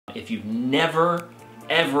If you've never,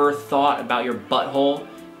 ever thought about your butthole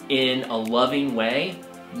in a loving way,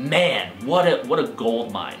 man, what a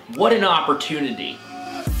gold mine. What an opportunity.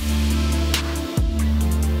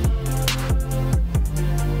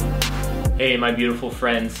 Hey, my beautiful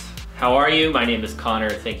friends. How are you? My name is Conor.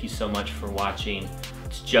 Thank you so much for watching.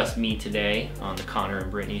 It's just me today on the Conor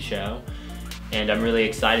and Brittany show. And I'm really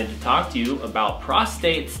excited to talk to you about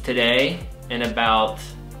prostates today and about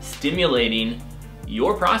stimulating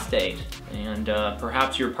your prostate and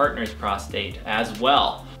perhaps your partner's prostate as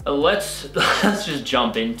well. Let's just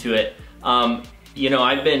jump into it. You know,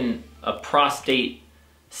 I've been a prostate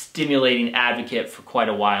stimulating advocate for quite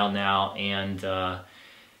a while now, and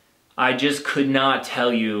I just could not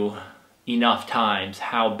tell you enough times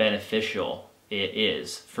how beneficial it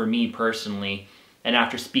is for me personally. And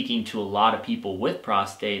after speaking to a lot of people with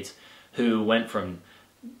prostates who went from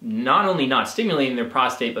not only not stimulating their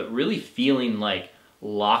prostate, but really feeling like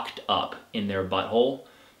locked up in their butthole,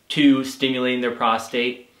 to stimulating their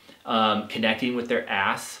prostate, connecting with their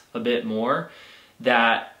ass a bit more,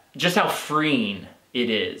 that just how freeing it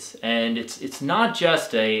is. And it's not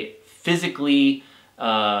just a physically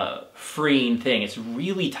freeing thing, it's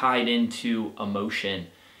really tied into emotion.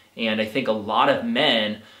 And I think a lot of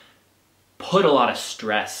men put a lot of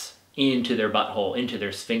stress into their butthole, into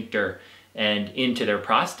their sphincter, and into their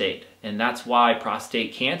prostate. And that's why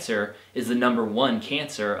prostate cancer is the #1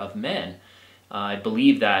 cancer of men. I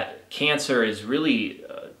believe that cancer is really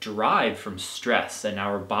derived from stress and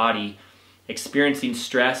our body experiencing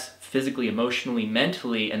stress physically, emotionally,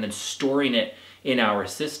 mentally, and then storing it in our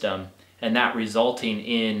system, and that resulting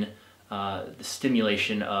in the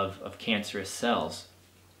stimulation of cancerous cells.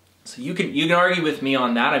 So you can argue with me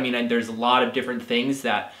on that. I mean, there's a lot of different things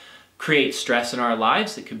that create stress in our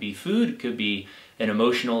lives. It could be food, it could be an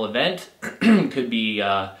emotional event, it could be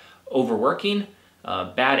overworking,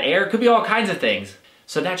 bad air, it could be all kinds of things.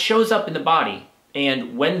 So that shows up in the body.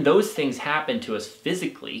 And when those things happen to us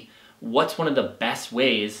physically, what's one of the best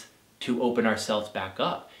ways to open ourselves back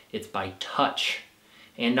up? It's by touch.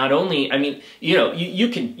 And not only, I mean, you know, you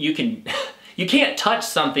can't touch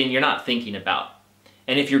something you're not thinking about.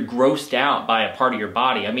 And if you're grossed out by a part of your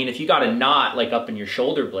body, I mean, if you got a knot like up in your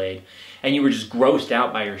shoulder blade and you were just grossed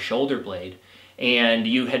out by your shoulder blade, and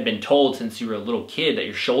you had been told since you were a little kid that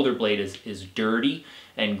your shoulder blade is dirty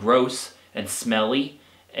and gross and smelly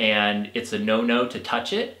and it's a no-no to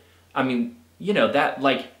touch it, I mean, you know,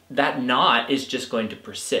 that knot is just going to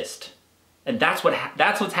persist. And that's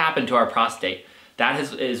what's happened to our prostate. That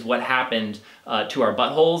is what happened to our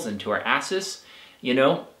buttholes and to our asses. You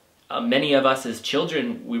know, many of us as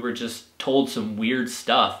children, we were just told some weird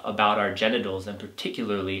stuff about our genitals and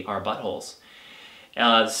particularly our buttholes.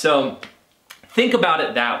 So think about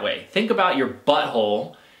it that way. Think about your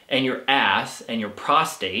butthole and your ass and your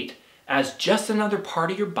prostate as just another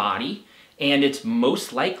part of your body, and it's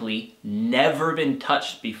most likely never been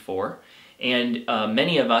touched before. And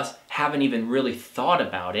many of us haven't even really thought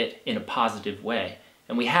about it in a positive way.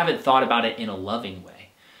 And we haven't thought about it in a loving way.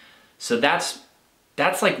 So that's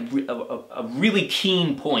like a really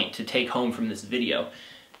keen point to take home from this video.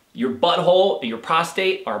 Your butthole, your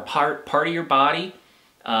prostate are part of your body.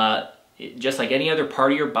 Just like any other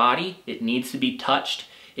part of your body, it needs to be touched.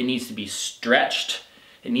 It needs to be stretched.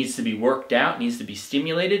 It needs to be worked out. It needs to be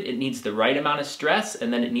stimulated. It needs the right amount of stress,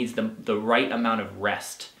 and then it needs the right amount of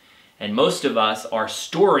rest. And most of us are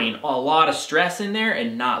storing a lot of stress in there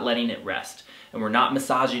and not letting it rest. And we're not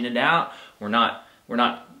massaging it out. We're not,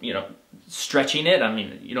 you know, stretching it. I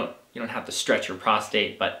mean, you don't have to stretch your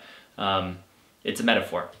prostate, but it's a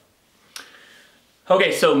metaphor.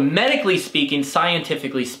 Okay, so medically speaking,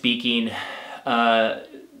 scientifically speaking,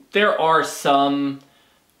 there are some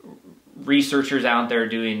researchers out there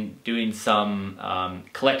doing some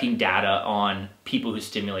collecting data on people who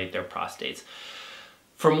stimulate their prostates.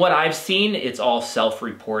 From what I've seen, it's all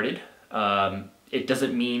self-reported. It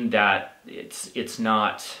doesn't mean that it's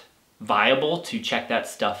not viable to check that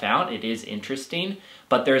stuff out. It is interesting,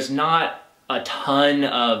 but there's not a ton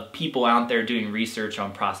of people out there doing research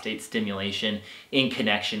on prostate stimulation in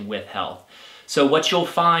connection with health. So what you'll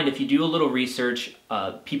find if you do a little research,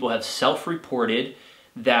 people have self-reported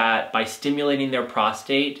that by stimulating their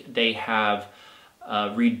prostate, they have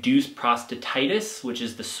reduced prostatitis, which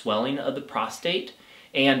is the swelling of the prostate,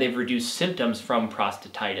 and they've reduced symptoms from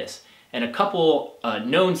prostatitis. And a couple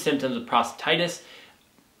known symptoms of prostatitis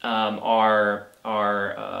are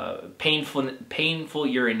painful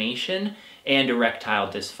urination and erectile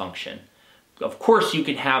dysfunction. Of course, you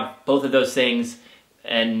can have both of those things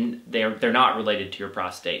and they're not related to your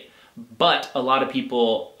prostate. But a lot of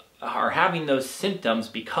people are having those symptoms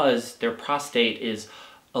because their prostate is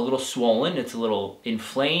a little swollen, it's a little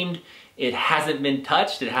inflamed, it hasn't been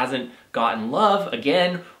touched, it hasn't gotten love.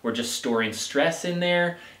 Again, we're just storing stress in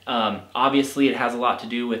there. Obviously, it has a lot to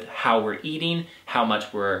do with how we're eating, how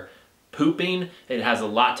much we're pooping. It has a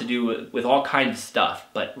lot to do with all kinds of stuff.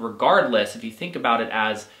 But regardless, if you think about it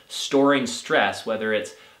as storing stress, whether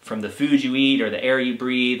it's from the food you eat or the air you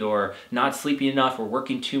breathe or not sleeping enough or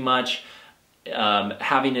working too much,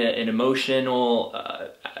 having an emotional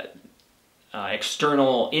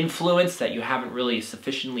external influence that you haven't really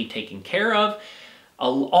sufficiently taken care of,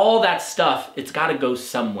 all that stuff, it's got to go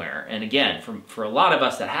somewhere. And again, for a lot of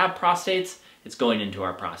us that have prostates, it's going into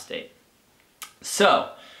our prostate. So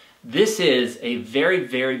this is a very,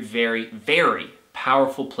 very, very, very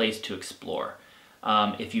powerful place to explore.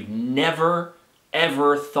 If you've never,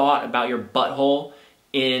 ever thought about your butthole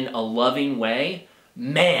in a loving way,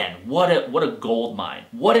 man, what a gold mine.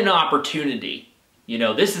 What an opportunity. You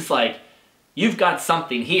know, this is like, you've got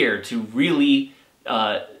something here to really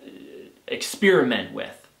experiment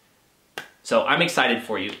with. So I'm excited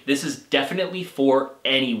for you. This is definitely for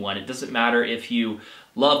anyone. It doesn't matter if you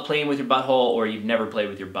love playing with your butthole or you've never played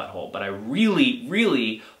with your butthole, but I really,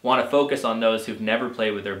 really want to focus on those who've never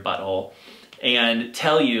played with their butthole and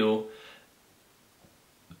tell you,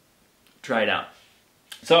 try it out.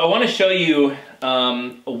 So I want to show you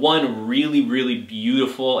one really, really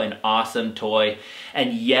beautiful and awesome toy.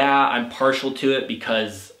 And yeah, I'm partial to it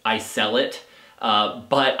because I sell it,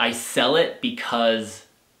 but I sell it because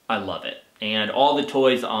I love it. And all the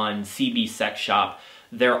toys on CB Sex Shop,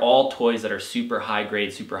 they're all toys that are super high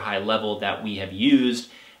grade, super high level that we have used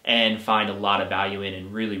and find a lot of value in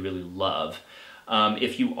and really, really love.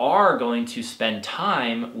 If you are going to spend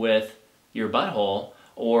time with your butthole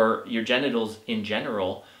or your genitals in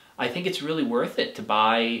general, I think it's really worth it to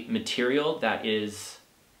buy material that is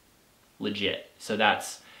legit. So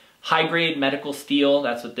that's high grade medical steel,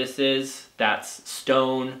 that's what this is. That's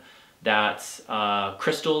stone, that's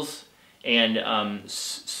crystals, and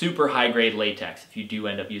super high grade latex. If you do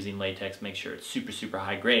end up using latex, make sure it's super, super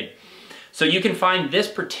high grade. So you can find this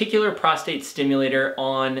particular prostate stimulator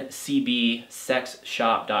on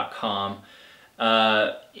cbsexshop.com.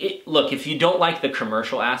 Look, if you don't like the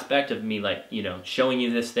commercial aspect of me, like, you know, showing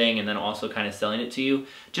you this thing and then also kind of selling it to you,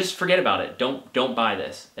 just forget about it. Don't buy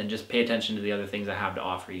this and just pay attention to the other things I have to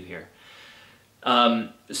offer you here.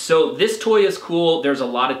 So this toy is cool. There's a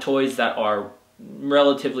lot of toys that are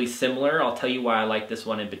relatively similar. I'll tell you why I like this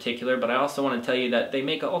one in particular, but I also want to tell you that they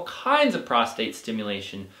make all kinds of prostate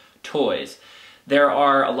stimulation toys. There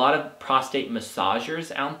are a lot of prostate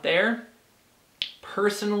massagers out there.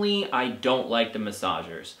 Personally, I don't like the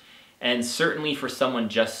massagers. And certainly for someone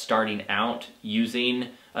just starting out using,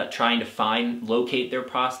 trying to locate their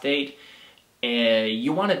prostate,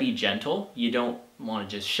 you want to be gentle. You don't want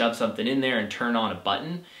to just shove something in there and turn on a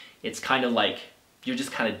button. It's kind of like you're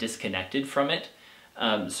just kind of disconnected from it.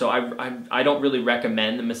 So I don't really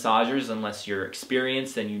recommend the massagers unless you're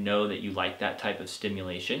experienced and you know that you like that type of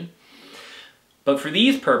stimulation. But for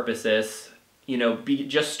these purposes, you know,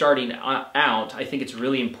 just starting out, I think it's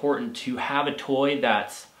really important to have a toy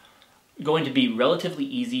that's going to be relatively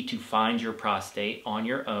easy to find your prostate on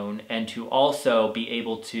your own and to also be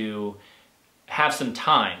able to have some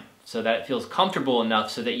time so that it feels comfortable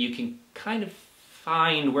enough so that you can kind of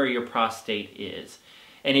find where your prostate is.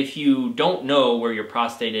 And if you don't know where your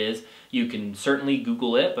prostate is, you can certainly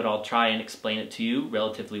Google it, but I'll try and explain it to you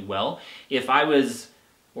relatively well. If I was,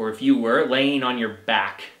 or if you were, laying on your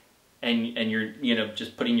back and you're, you know,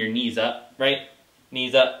 just putting your knees up, right?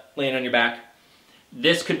 Knees up, laying on your back.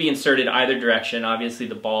 This could be inserted either direction. Obviously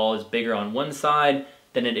the ball is bigger on one side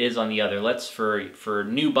than it is on the other. For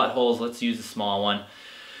new buttholes, let's use a small one.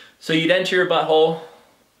 So you'd enter your butthole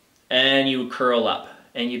and you would curl up,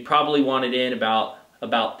 and you'd probably want it in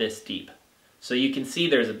about this deep. So you can see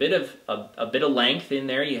there's a bit of length in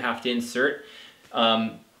there you have to insert,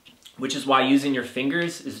 which is why using your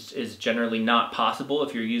fingers is generally not possible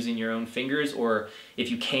if you're using your own fingers, or if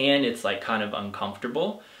you can, it's like kind of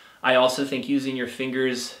uncomfortable. I also think using your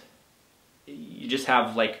fingers, you just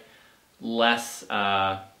have like less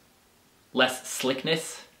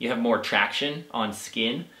slickness. You have more traction on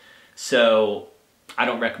skin. So I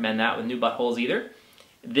don't recommend that with new buttholes either.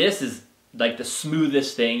 This is like the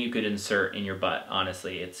smoothest thing you could insert in your butt,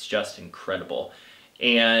 honestly. It's just incredible.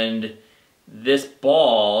 And this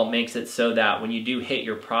ball makes it so that when you do hit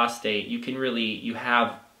your prostate, you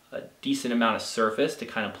have a decent amount of surface to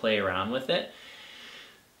kind of play around with it.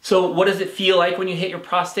 So what does it feel like when you hit your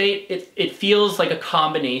prostate? It feels like a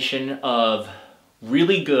combination of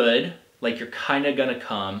really good, like you're kind of gonna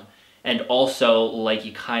come, and also like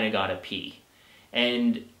you kind of gotta pee.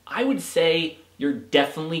 And I would say you're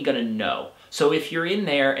definitely gonna know. So if you're in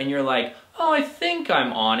there and you're like, oh, I think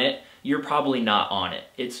I'm on it, you're probably not on it.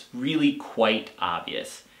 It's really quite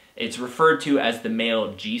obvious. It's referred to as the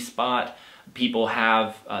male G-spot. People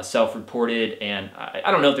have self-reported, and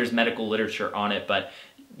I don't know if there's medical literature on it, but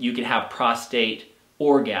you can have prostate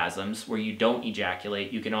orgasms where you don't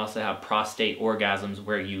ejaculate. You can also have prostate orgasms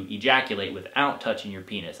where you ejaculate without touching your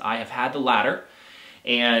penis. I have had the latter,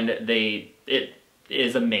 and it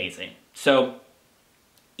is amazing. So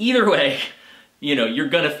either way, you know, you're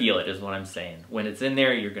gonna feel it is what I'm saying. When it's in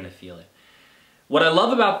there, you're gonna feel it. What I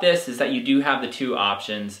love about this is that you do have the two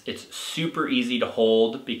options. It's super easy to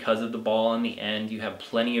hold because of the ball on the end. You have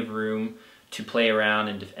plenty of room to play around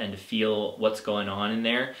and to feel what's going on in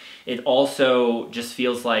there. It also just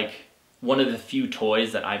feels like one of the few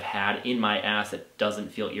toys that I've had in my ass that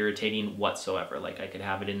doesn't feel irritating whatsoever. Like I could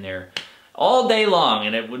have it in there all day long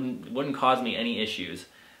and it wouldn't cause me any issues.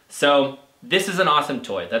 So this is an awesome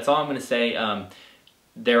toy. That's all I'm gonna say.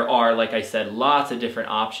 There are, like I said, lots of different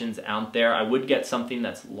options out there. I would get something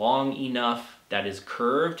that's long enough, that is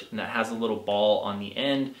curved, and that has a little ball on the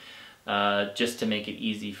end, just to make it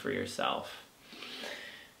easy for yourself.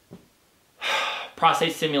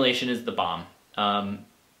 Prostate stimulation is the bomb.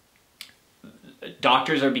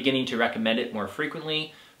 Doctors are beginning to recommend it more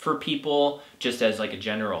frequently for people, just as like a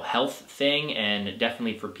general health thing, and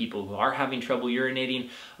definitely for people who are having trouble urinating,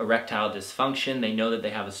 erectile dysfunction, they know that they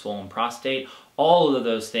have a swollen prostate. All of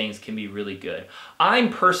those things can be really good. I'm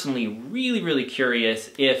personally really curious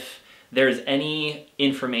if there's any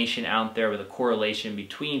information out there with a correlation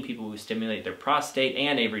between people who stimulate their prostate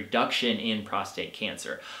and a reduction in prostate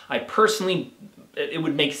cancer. I personally, it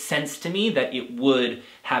would make sense to me that it would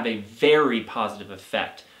have a very positive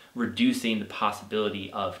effect, reducing the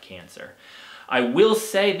possibility of cancer. I will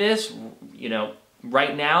say this, you know,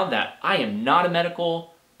 right now, that I am not a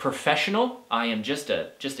medical professional. I am just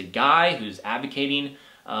a guy who's advocating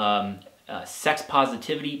sex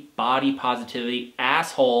positivity, body positivity,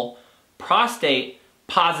 asshole, prostate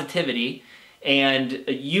positivity, and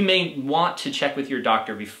you may want to check with your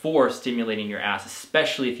doctor before stimulating your ass,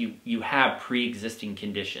 especially if you have pre-existing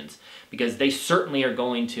conditions, because they certainly are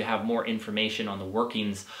going to have more information on the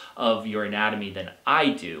workings of your anatomy than I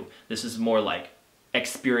do. This is more like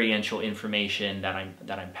experiential information that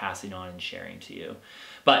I'm passing on and sharing to you.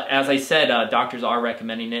 But as I said, doctors are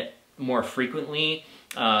recommending it more frequently.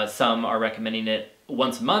 Some are recommending it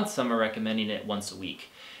once a month, some are recommending it once a week.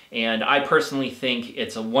 And I personally think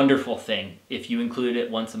it's a wonderful thing if you include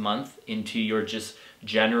it once a month into your just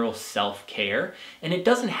general self-care. And it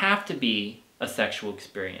doesn't have to be a sexual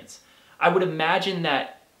experience. I would imagine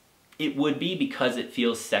that it would be because it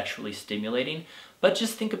feels sexually stimulating, but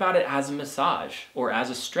just think about it as a massage or as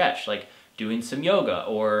a stretch, like doing some yoga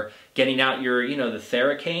or getting out your, you know, the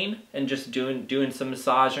Theracane and just doing some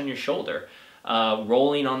massage on your shoulder,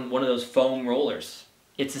 rolling on one of those foam rollers.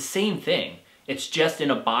 It's the same thing. It's just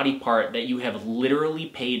in a body part that you have literally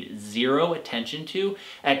paid zero attention to,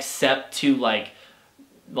 except to like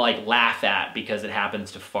laugh at because it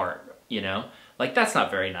happens to fart, you know? Like, that's not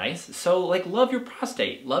very nice. So like, love your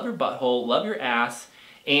prostate, love your butthole, love your ass.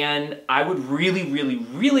 And I would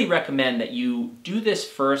really recommend that you do this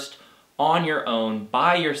first on your own,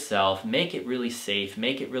 by yourself, make it really safe,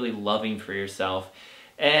 make it really loving for yourself.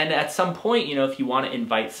 And at some point, you know, if you want to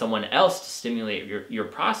invite someone else to stimulate your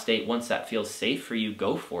prostate, once that feels safe for you,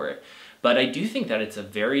 go for it. But I do think that it's a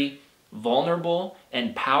very vulnerable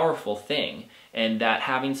and powerful thing, and that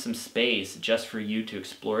having some space just for you to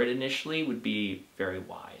explore it initially would be very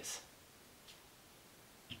wise.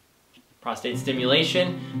 Prostate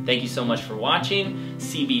stimulation, thank you so much for watching.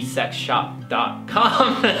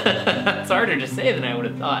 cbsexshop.com. It's harder to say than I would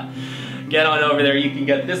have thought. Get on over there, you can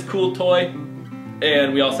get this cool toy.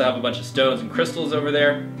 And we also have a bunch of stones and crystals over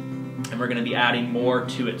there. And we're gonna be adding more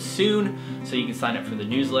to it soon, so you can sign up for the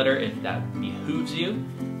newsletter if that behooves you.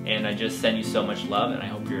 And I just send you so much love, and I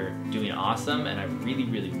hope you're doing awesome. And I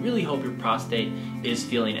really hope your prostate is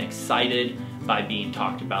feeling excited by being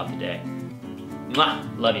talked about today. Mwah!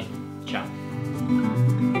 Love you. Ciao.